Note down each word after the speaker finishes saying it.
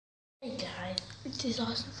Hey guys, it is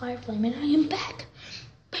Austin Fireflame and I am back.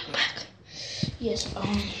 Back. Yes,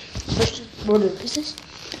 first order of business,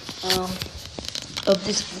 of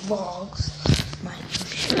this Vlogz, my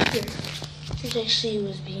computer actually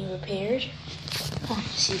was being repaired.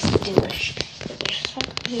 See if we can rush. There's my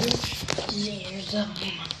computer.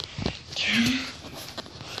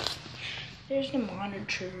 There's the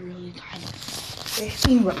monitor, really kind of. It's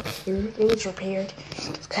being repaired. It was repaired.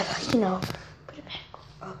 It's kind of like, put it back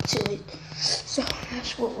up to it. So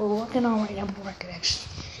that's what we're working on right now. Before I can actually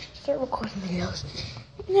start recording videos.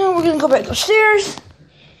 Now we're gonna go back upstairs.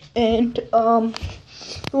 And oh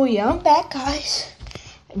yeah, I'm back, guys.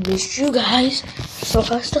 I missed you guys. So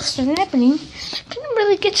if stuff's been happening, I couldn't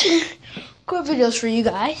really get to record videos for you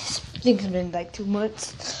guys. I think it's been like 2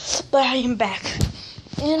 months. But I am back.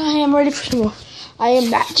 And I am ready for some more. I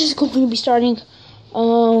am not just going to be starting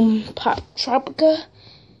Pop Tropica.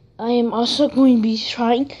 I am also going to be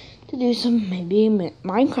trying to do some maybe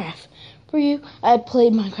Minecraft for you. I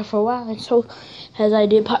played Minecraft for a while, and so as I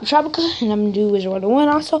did Pop Tropica, and I'm gonna do Wizard 101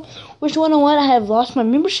 also. Wizard 101, I have lost my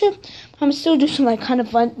membership. I'm still doing some like kind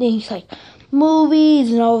of fun things like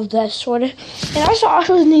movies and all of that sort of. And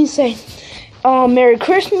also need to say Merry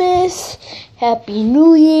Christmas, Happy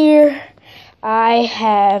New Year. I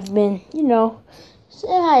have been, saying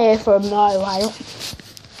hi for a while.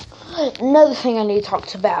 Another thing I need to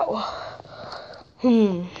talk about.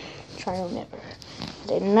 Trying to remember. I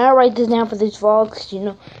did not write this down for this vlog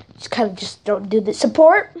because, just don't do the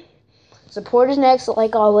support. Support is next,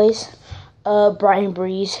 like always. Brian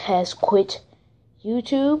Breeze has quit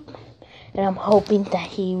YouTube, and I'm hoping that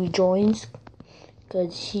he rejoins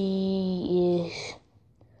because he is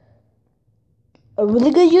a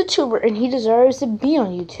really good YouTuber and he deserves to be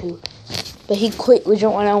on YouTube. But he quit Wizard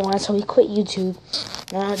 101, so he quit YouTube.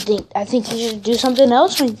 And I think he should do something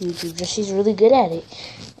else on YouTube. Just he's really good at it.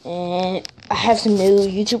 And I have some new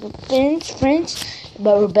YouTube friends.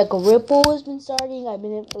 But Rebecca Ripple has been starting. I've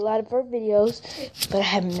been in a lot of her videos, but I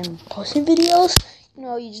haven't been posting videos.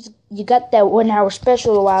 You got that 1 hour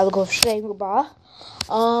special a while ago for saying goodbye.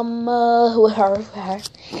 With her.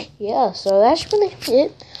 Yeah, so that's really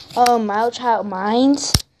it. Mild Child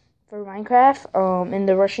Minds for Minecraft. And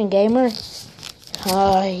the Russian Gamer.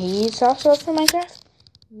 He's also for Minecraft.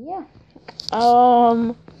 Yeah.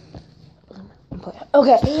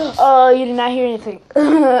 Okay. You did not hear anything.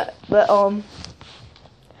 But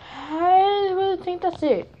I really think that's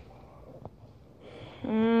it.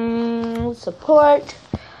 Support,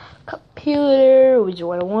 computer, Wizard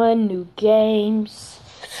 101, new games.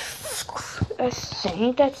 I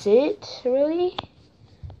think that's it, really.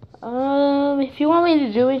 If you want me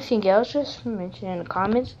to do anything else, just mention in the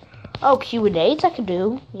comments. Oh, Q&As I could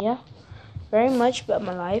do, yeah. Very much about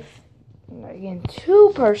my life. Not getting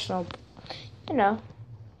too personal, So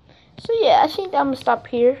yeah, I think I'm gonna stop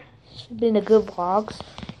here. It's been a good vlog.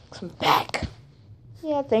 I'm back.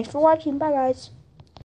 Yeah, thanks for watching. Bye, guys.